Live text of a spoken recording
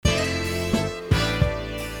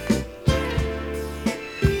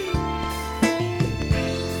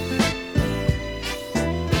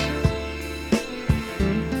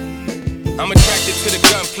I'm attracted to the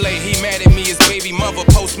gunplay. He mad at me, his baby mother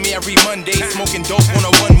posts me every Monday. Smoking dope on a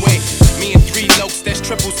one-way. Me and 3 Lokes, that's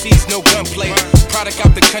triple C's, no gunplay. Product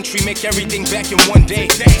out the country, make everything back in one day.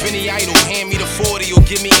 Vinny Idol, hand me the 40 or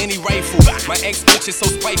give me any rifle. My ex-bitch is so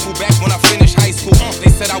spiteful. Back when I finished high school, they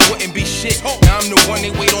said I wouldn't be shit. Now I'm the one they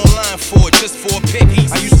wait online for, just for a pick.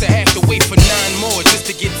 I used to have to wait for 9 more just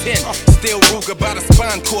to get 10. Still Ruger by the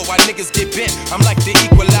spine cord while niggas get bent. I'm like the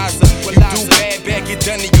equalizer. You do bad, get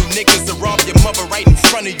done to you. Niggas will rob your mother right in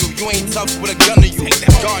front of you. You ain't tough with a gun to you.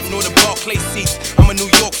 Garden or the Barclay seats. I'm a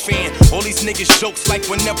New York fan. All these niggas jokes like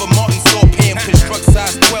whenever Martin saw Pam. Construct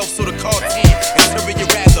size 12 so the car tan. Interior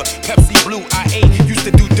rather Pepsi Blue I8. Used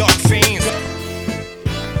to do dark fans.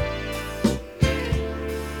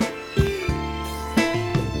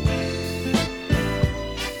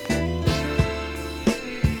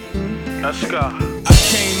 Let's go. I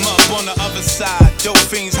came up on the other side, dope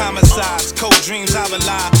fiends, homicides, cold dreams, I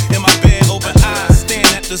rely in my bed, open eyes, stand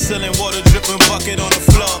at the ceiling, water dripping, bucket on the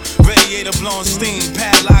floor, radiator blowing steam,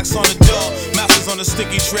 padlocks on the door, mouses on the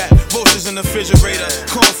sticky trap, roaches in the refrigerator,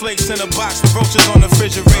 cornflakes in a box with roaches on the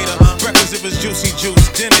refrigerator, breakfast it was juicy juice,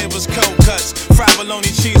 dinner it was cold cuts, fried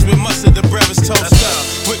bologna cheese with mustard, the bread was toast up,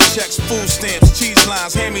 with checks, food stamps, cheese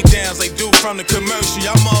lines, hand-me-downs, like dude from the commercial,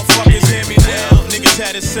 y'all motherfuckers hear me now, niggas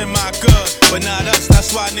had it semi-good, but not us,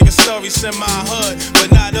 that's why niggas stories semi-hood,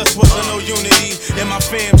 but not us, wasn't no unity, in my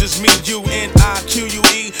fam, just me, you,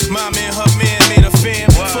 N-I-Q-U-E, my man, her man, made a fam,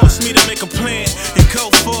 forced me to make a plan,